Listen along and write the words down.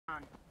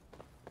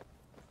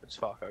as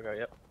fuck. Okay,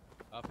 yep.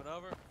 Up and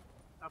over.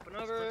 Up and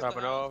over. Up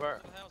and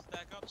over.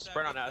 Stack up,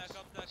 Spread on us.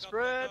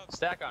 Spread.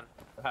 Stack on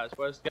the house,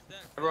 boys. Get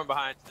everyone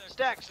behind.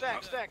 Stack.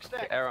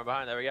 Get everyone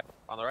behind. There we go.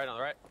 On the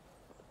right.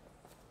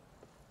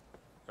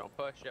 Don't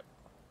push. Yep.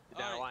 Get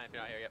down the line if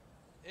you're not here. Yep.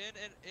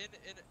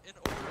 In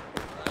order,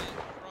 right?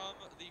 From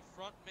the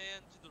front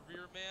man to the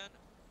rear man,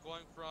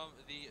 going from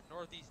the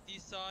northeast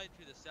east side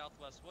to the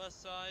southwest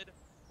west side.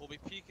 We'll be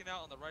peeking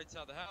out on the right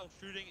side of the house,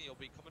 shooting, and you'll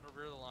be coming to the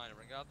rear of the line.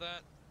 Everyone got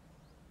that?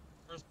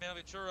 First man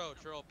will be Churro.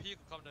 Churro will peek,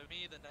 will come to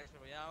me. The next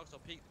man will be Alex. Will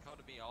peek, come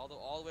to me. All the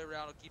way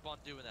around. We'll keep on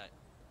doing that.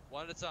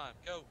 One at a time.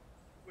 Go.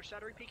 Which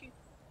side are we peeking?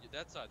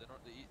 That side, the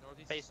northeast.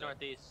 Face side.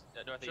 northeast.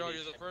 Northeast. Churro,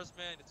 you're the first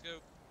man. Let's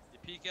go. You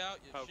peek out.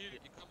 You shoot.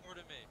 You come over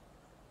to me.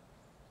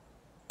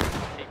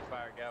 Peek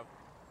fire. Go.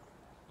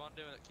 Keep on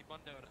doing it. Keep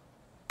on doing it.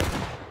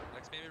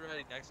 Next man be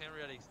ready. Next man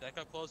ready. Stack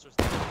up closer.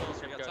 Stack up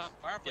closer. You got time.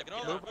 Firefly. Get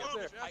over.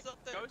 Move.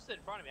 Ghost in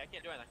front of me. I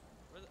can't do anything.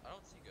 I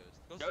don't see Ghost.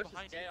 Ghost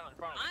behind is dead you. on in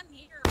front of me. I'm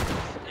here.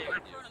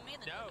 In front of me.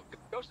 No.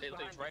 Ghost is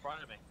right in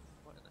front of me.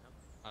 What in the hell?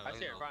 I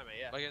see her in front of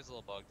me. Yeah. My game's a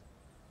little bugged.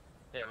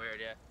 Yeah.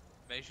 Weird. Yeah.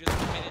 Make sure the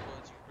minute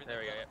bullets you can bring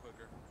There we that go,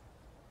 quicker.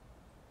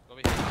 Go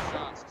be hitting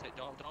shots.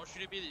 Don't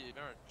shoot immediately.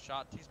 Remember,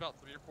 shot takes about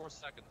 3 or 4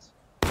 seconds.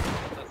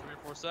 That 3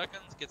 or 4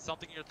 seconds, get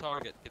something in your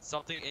target. Get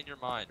something in your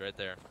mind right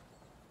there.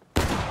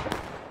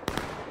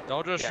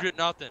 Don't just shoot at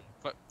nothing.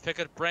 But pick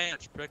a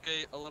branch, pick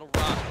a little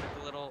rock,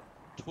 pick a little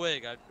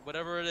twig,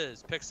 whatever it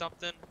is. Pick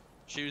something,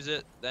 choose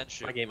it, then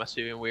shoot. My game must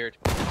be being weird.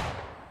 You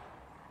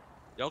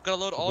don't gotta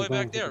load all the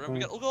way back there.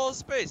 Remember, look at all the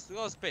space. Look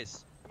at all the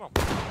space. Come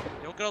on.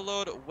 You don't gotta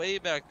load way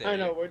back there. I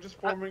know, we're just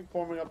forming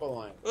up a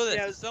line. Look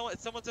at this. If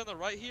someone's on the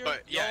right here,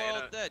 you're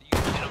all dead. You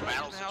use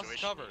the house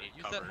as cover.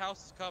 Use that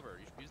house as cover.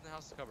 You're using the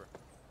house as cover.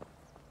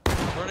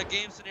 We're in a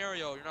game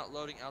scenario. You're not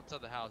loading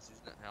outside the house.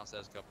 Using that house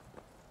as cover.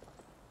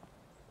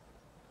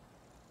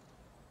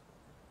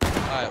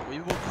 All right, we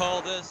will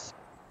call this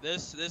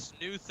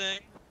new thing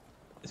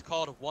is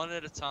called one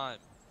at a time.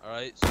 All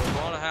right, so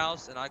we're on a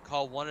house, and I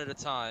call one at a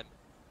time.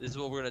 This is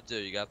what we're gonna do.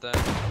 You got that?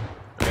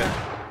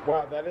 Yeah.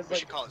 Wow, that is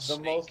like the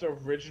most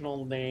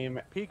original name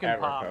Peek and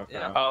ever. pop. Coco.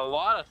 Yeah. A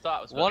lot of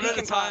thought was One at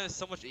a time is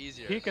so much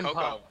easier. Peek and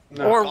pop.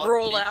 No. Or Call it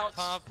roll peek and out.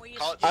 pop.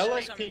 I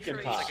like peek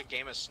and pop. It's like a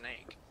game of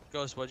Snake.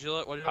 Ghost, what'd you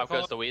Pop call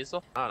goes it? the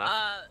weasel. I don't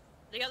know.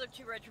 The other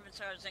 2 regiments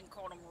I was in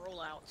called them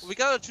rollouts. We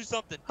gotta choose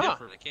something Huh.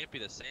 different. It can't be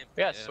the same.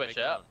 We gotta thing. switch Make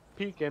it up. one.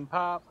 Peek and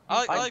pop.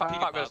 I like Pop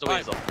peek and goes the pop.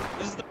 weasel.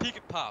 This is the peek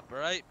and pop,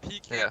 alright?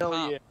 Peek Yeah. and pop.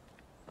 Hell yeah.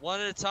 One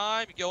at a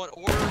time, you go in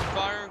order,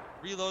 fire,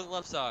 reload the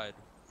left side.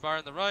 Fire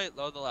on the right,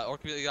 load the left. Or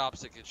completely the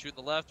opposite. You shoot in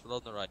the left,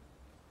 reload in the right.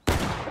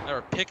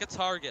 Remember, pick a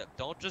target.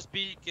 Don't just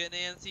be getting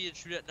antsy and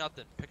shoot at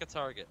nothing. Pick a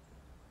target.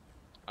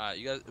 Alright,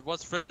 you guys,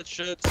 once Fritz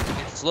shoots,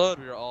 it's load,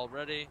 we're all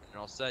ready, and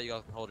you're all set, you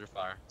guys can hold your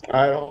fire.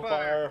 Alright, hold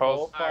fire,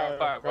 Hold fire,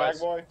 Crag boys.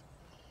 boy.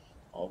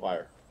 Hold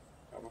fire.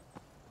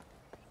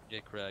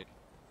 Get Craig.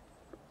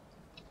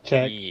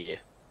 Check. Yeah.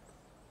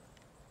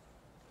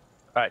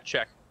 Alright,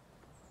 check.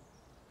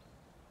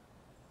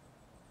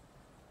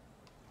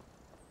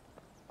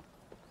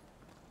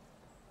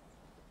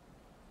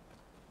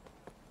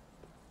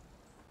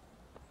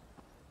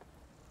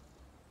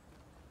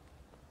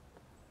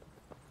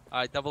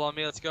 Alright, double on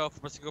me, let's go.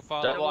 Let's go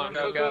follow. Double on,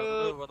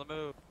 go. Move on the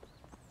move.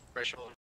 Racial